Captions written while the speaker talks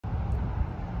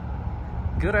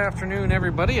Good afternoon,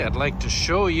 everybody. I'd like to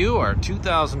show you our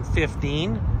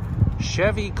 2015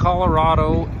 Chevy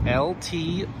Colorado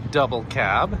LT Double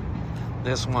Cab.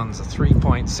 This one's a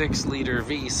 3.6 liter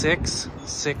V6,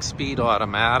 6-speed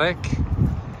automatic,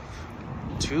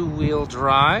 2-wheel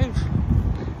drive,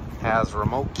 has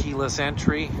remote keyless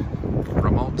entry,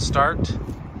 remote start,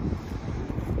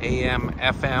 AM,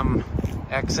 FM,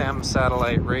 XM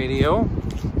satellite radio,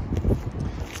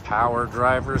 power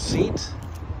driver's seat.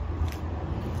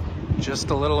 Just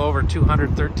a little over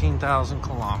 213,000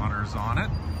 kilometers on it.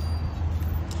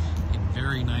 In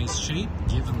very nice shape,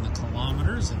 given the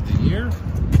kilometers and the year.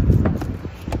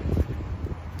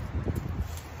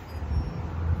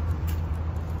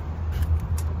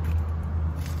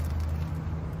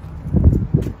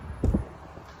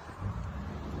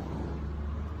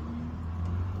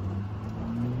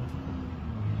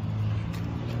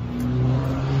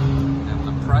 And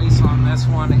the price on this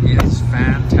one is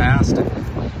fantastic.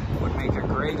 Would make a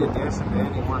great addition to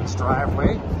anyone's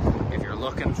driveway. If you're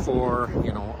looking for,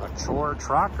 a chore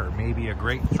truck or maybe a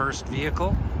great first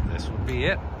vehicle, this would be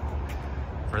it.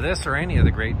 For this or any of the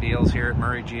great deals here at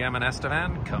Murray GM in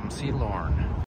Estevan, come see Lorne.